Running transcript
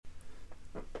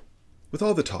With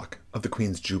all the talk of the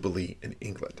Queen's Jubilee in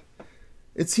England,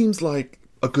 it seems like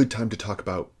a good time to talk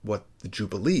about what the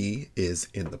Jubilee is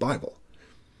in the Bible,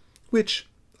 which,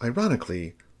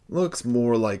 ironically, looks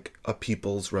more like a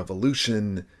people's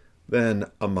revolution than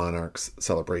a monarch's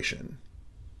celebration.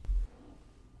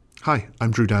 Hi,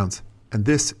 I'm Drew Downs, and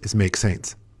this is Make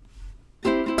Saints.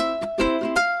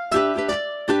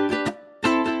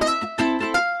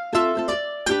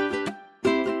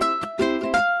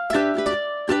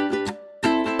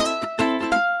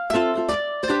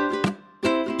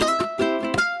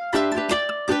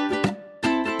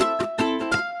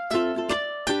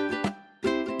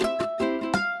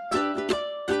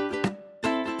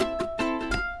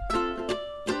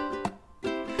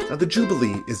 Now, the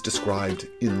Jubilee is described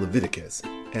in Leviticus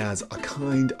as a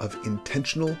kind of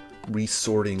intentional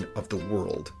resorting of the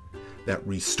world that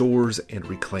restores and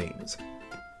reclaims.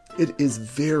 It is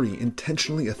very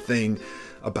intentionally a thing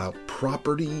about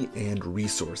property and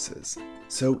resources.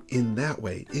 So in that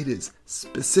way, it is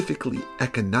specifically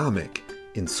economic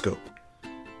in scope.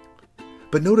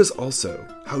 But notice also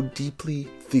how deeply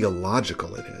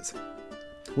theological it is.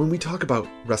 When we talk about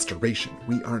restoration,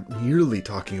 we aren't merely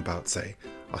talking about, say,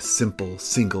 a simple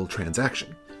single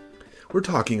transaction. We're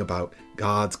talking about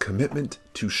God's commitment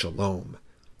to shalom,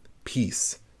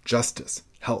 peace, justice,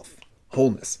 health,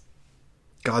 wholeness.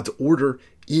 God's order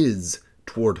is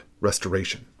toward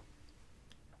restoration.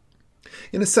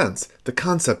 In a sense, the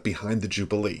concept behind the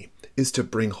Jubilee is to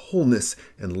bring wholeness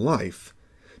and life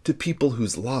to people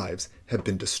whose lives have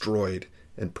been destroyed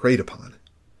and preyed upon.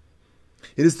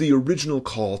 It is the original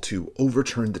call to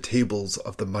overturn the tables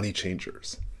of the money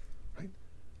changers. Right?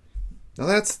 Now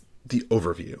that's the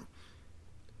overview.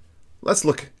 Let's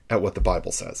look at what the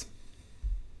Bible says.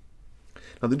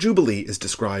 Now the Jubilee is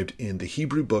described in the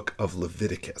Hebrew book of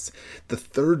Leviticus, the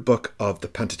third book of the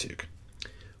Pentateuch.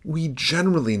 We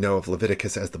generally know of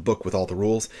Leviticus as the book with all the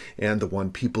rules and the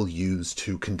one people use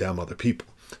to condemn other people.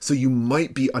 So you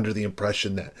might be under the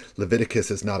impression that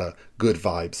Leviticus is not a good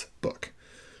vibes book.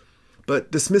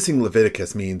 But dismissing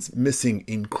Leviticus means missing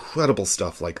incredible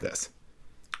stuff like this.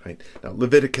 Right? Now,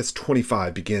 Leviticus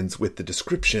 25 begins with the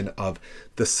description of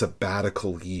the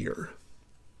sabbatical year.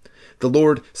 The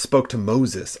Lord spoke to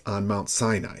Moses on Mount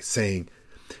Sinai, saying,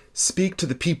 "Speak to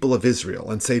the people of Israel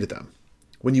and say to them,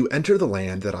 when you enter the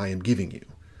land that I am giving you,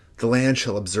 the land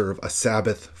shall observe a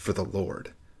Sabbath for the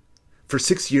Lord. For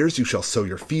 6 years you shall sow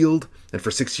your field, and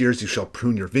for 6 years you shall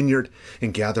prune your vineyard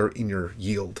and gather in your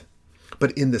yield.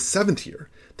 But in the 7th year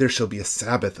there shall be a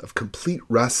Sabbath of complete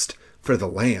rest for the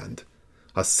land,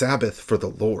 a Sabbath for the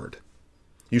Lord.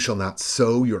 You shall not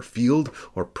sow your field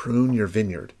or prune your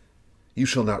vineyard. You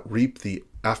shall not reap the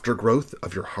aftergrowth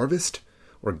of your harvest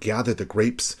or gather the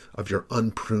grapes of your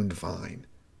unpruned vine.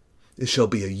 It shall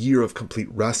be a year of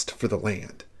complete rest for the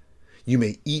land. You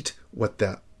may eat what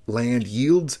that land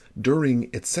yields during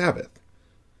its Sabbath.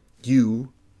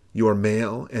 You, your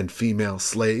male and female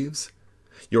slaves,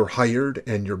 your hired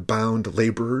and your bound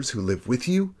laborers who live with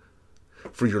you,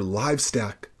 for your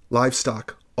livestock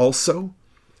also,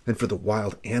 and for the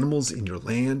wild animals in your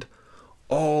land,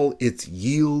 all its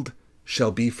yield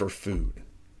shall be for food."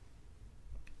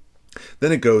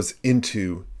 Then it goes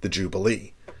into the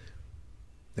Jubilee.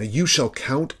 Now you shall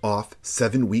count off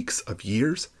 7 weeks of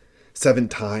years, 7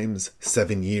 times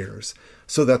 7 years,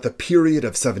 so that the period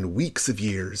of 7 weeks of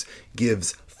years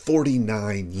gives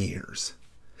 49 years.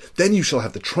 Then you shall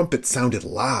have the trumpet sounded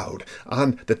loud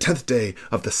on the 10th day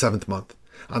of the 7th month,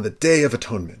 on the day of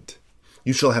atonement.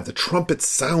 You shall have the trumpet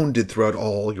sounded throughout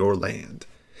all your land.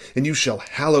 And you shall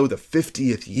hallow the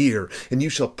 50th year, and you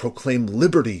shall proclaim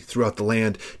liberty throughout the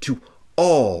land to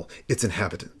all its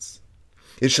inhabitants.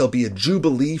 It shall be a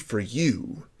jubilee for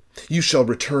you. You shall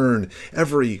return,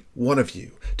 every one of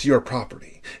you, to your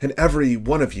property, and every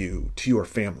one of you to your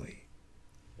family.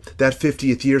 That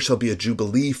 50th year shall be a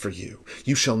jubilee for you.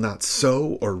 You shall not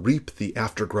sow or reap the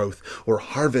aftergrowth or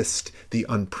harvest the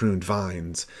unpruned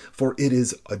vines, for it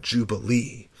is a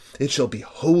jubilee. It shall be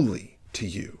holy to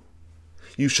you.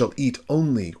 You shall eat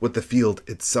only what the field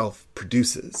itself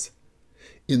produces.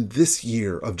 In this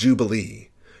year of jubilee,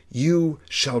 you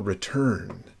shall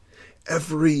return,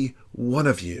 every one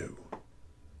of you,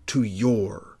 to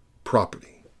your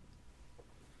property.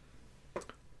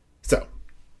 So,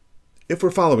 if we're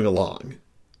following along,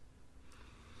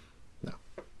 now,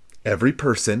 every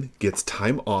person gets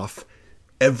time off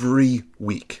every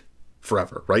week,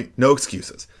 forever, right? No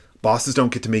excuses. Bosses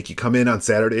don't get to make you come in on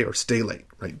Saturday or stay late,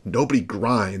 right? Nobody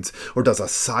grinds or does a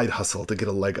side hustle to get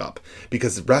a leg up,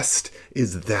 because rest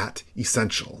is that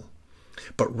essential.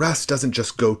 But rest doesn't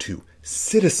just go to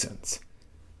citizens,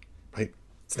 right?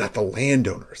 It's not the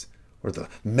landowners. or the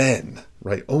men,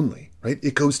 right, only, right?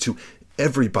 It goes to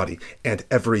everybody and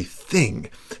everything.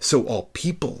 So all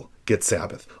people get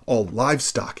Sabbath, all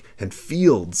livestock and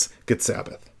fields get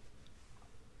Sabbath.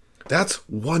 That's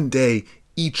one day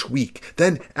each week.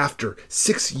 Then after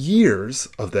 6 years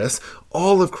of this,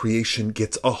 all of creation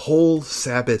gets a whole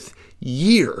Sabbath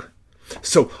year.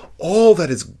 So all that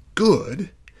is good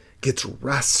gets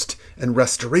rest and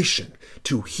restoration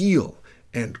to heal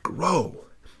and grow.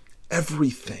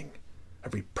 Everything,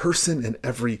 every person and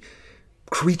every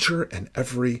creature and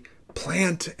every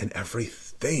plant and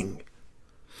everything.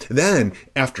 Then,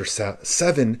 after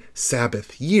 7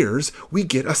 Sabbath years, we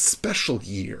get a special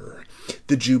year,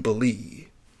 the Jubilee.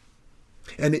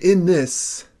 And in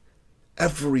this,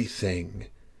 everything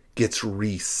gets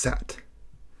reset.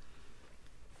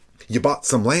 You bought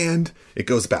some land, it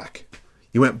goes back.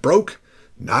 You went broke,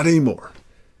 not anymore.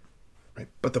 Right?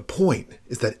 But the point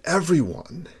is that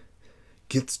everyone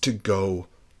gets to go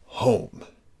home.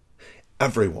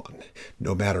 Everyone,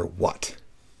 no matter what.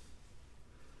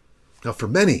 Now, for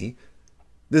many,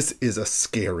 this is a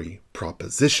scary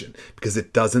proposition because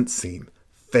it doesn't seem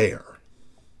fair.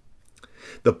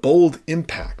 The bold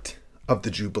impact of the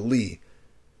Jubilee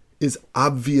is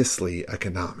obviously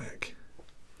economic,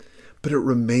 but it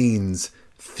remains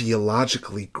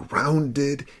theologically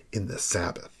grounded in the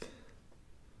Sabbath.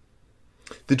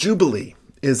 The Jubilee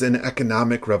is an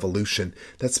economic revolution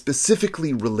that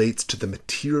specifically relates to the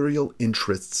material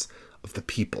interests of the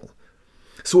people.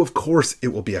 So of course it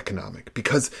will be economic,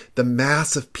 because the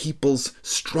mass of people's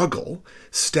struggle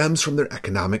stems from their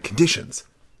economic conditions.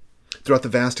 Throughout the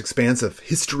vast expanse of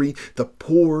history, the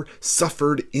poor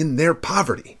suffered in their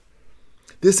poverty.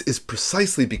 This is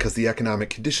precisely because the economic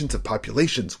conditions of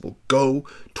populations will go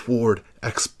toward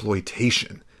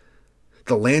exploitation.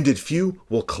 The landed few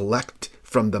will collect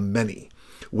from the many.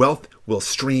 Wealth will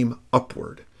stream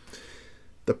upward.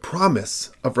 The promise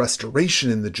of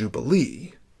restoration in the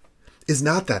Jubilee is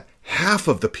not that half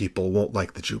of the people won't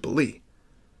like the Jubilee.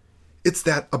 It's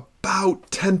that about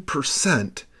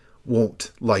 10%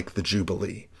 won't like the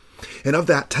Jubilee. And of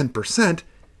that 10%,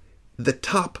 the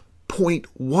top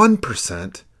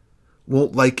 0.1%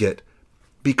 won't like it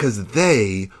because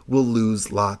they will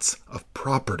lose lots of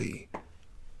property.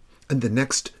 And the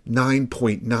next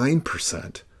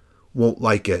 9.9% won't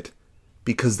like it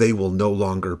because they will no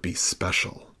longer be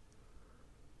special.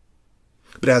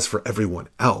 But as for everyone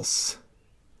else,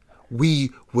 we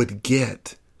would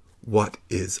get what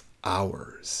is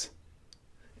ours,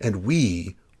 and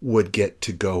we would get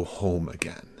to go home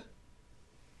again.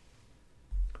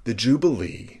 The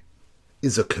Jubilee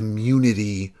is a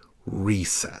community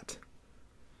reset.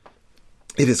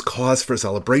 It is cause for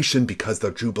celebration because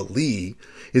the Jubilee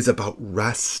is about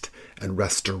rest and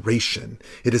restoration.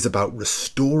 It is about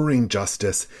restoring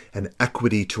justice and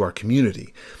equity to our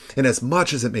community. And as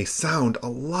much as it may sound a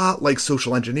lot like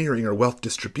social engineering or wealth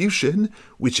distribution,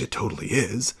 which it totally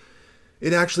is,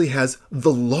 it actually has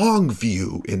the long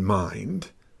view in mind.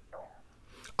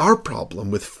 Our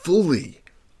problem with fully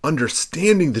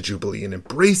understanding the Jubilee and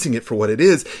embracing it for what it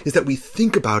is that we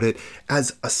think about it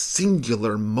as a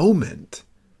singular moment.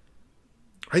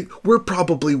 Right? We're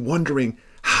probably wondering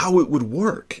how it would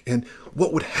work and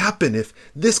what would happen if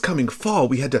this coming fall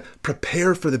we had to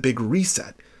prepare for the big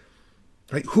reset.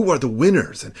 Right? Who are the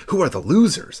winners and who are the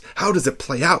losers? How does it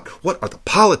play out? What are the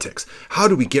politics? How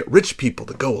do we get rich people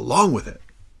to go along with it?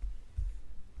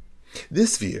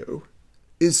 This view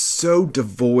is so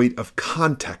devoid of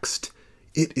context,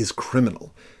 it is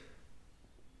criminal.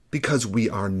 Because we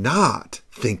are not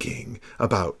thinking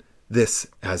about this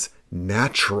as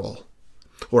natural,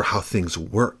 or how things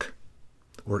work,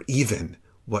 or even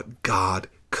what God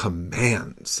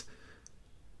commands.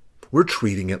 We're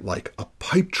treating it like a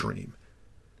pipe dream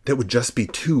that would just be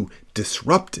too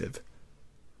disruptive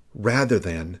rather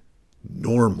than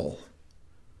normal,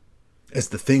 as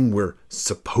the thing we're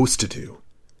supposed to do,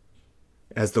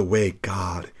 as the way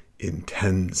God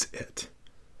intends it.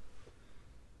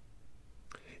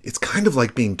 It's kind of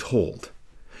like being told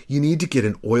you need to get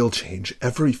an oil change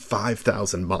every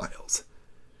 5,000 miles,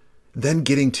 then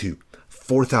getting to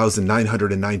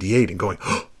 4,998 and going,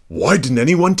 oh, why didn't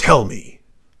anyone tell me?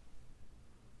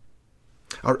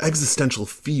 Our existential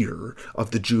fear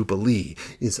of the Jubilee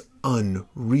is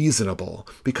unreasonable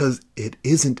because it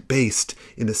isn't based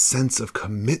in a sense of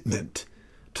commitment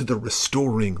to the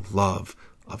restoring love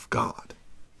of God.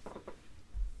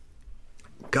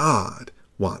 God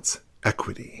wants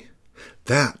equity.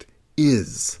 That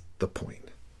is the point.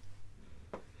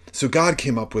 So God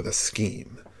came up with a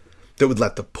scheme that would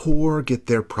let the poor get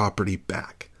their property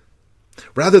back.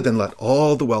 Rather than let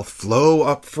all the wealth flow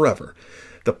up forever,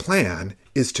 the plan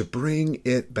is to bring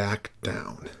it back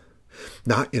down.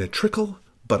 Not in a trickle,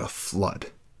 but a flood.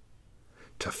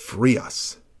 To free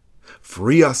us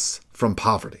from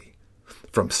poverty,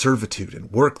 from servitude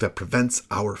and work that prevents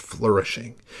our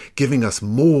flourishing, giving us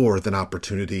more than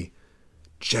opportunity,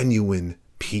 genuine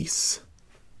peace.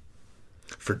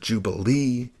 For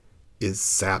Jubilee is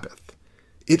Sabbath.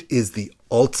 It is the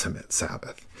ultimate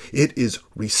Sabbath. It is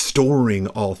restoring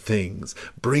all things,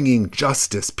 bringing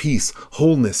justice, peace,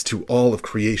 wholeness to all of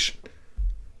creation.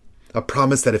 A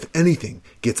promise that if anything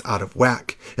gets out of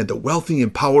whack and the wealthy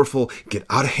and powerful get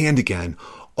out of hand again,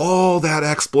 all that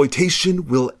exploitation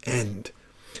will end.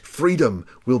 Freedom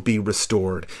will be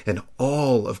restored, and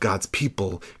all of God's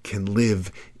people can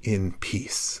live in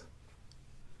peace.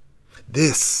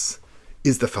 This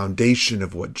is the foundation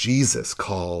of what Jesus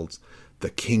called the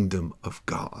kingdom of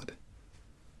God.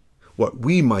 What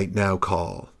we might now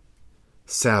call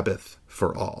Sabbath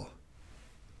for all.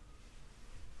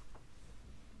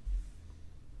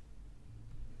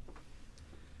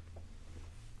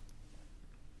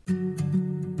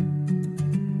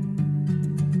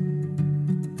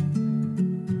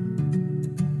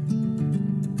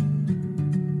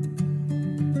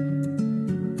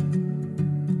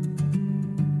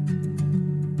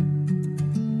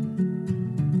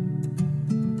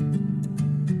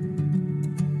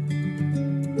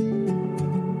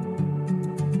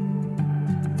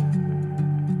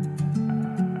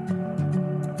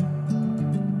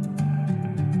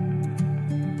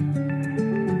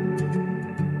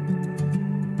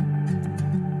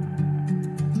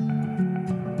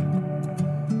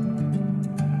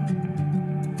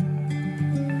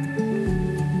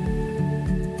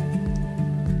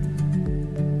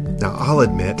 Now, I'll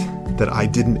admit that I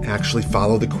didn't actually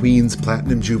follow the Queen's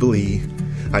Platinum Jubilee.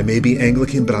 I may be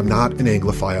Anglican, but I'm not an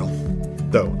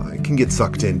Anglophile, though I can get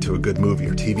sucked into a good movie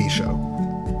or TV show.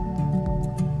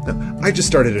 Now, I just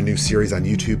started a new series on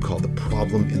YouTube called The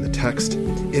Problem in the Text.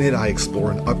 In it, I explore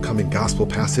an upcoming gospel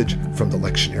passage from the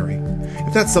lectionary.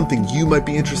 If that's something you might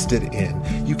be interested in,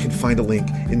 you can find a link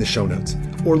in the show notes,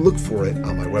 or look for it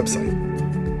on my website.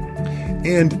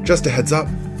 And just a heads up,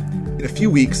 in a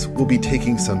few weeks, we'll be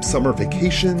taking some summer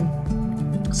vacation,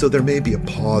 so there may be a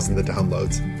pause in the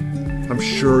downloads. I'm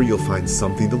sure you'll find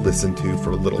something to listen to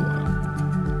for a little while.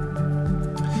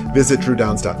 Visit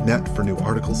drewdowns.net for new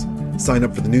articles, sign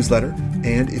up for the newsletter,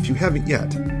 and if you haven't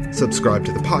yet, subscribe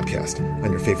to the podcast on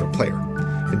your favorite player.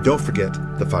 And don't forget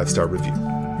the 5-star review.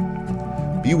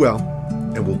 Be well,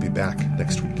 and we'll be back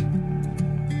next week.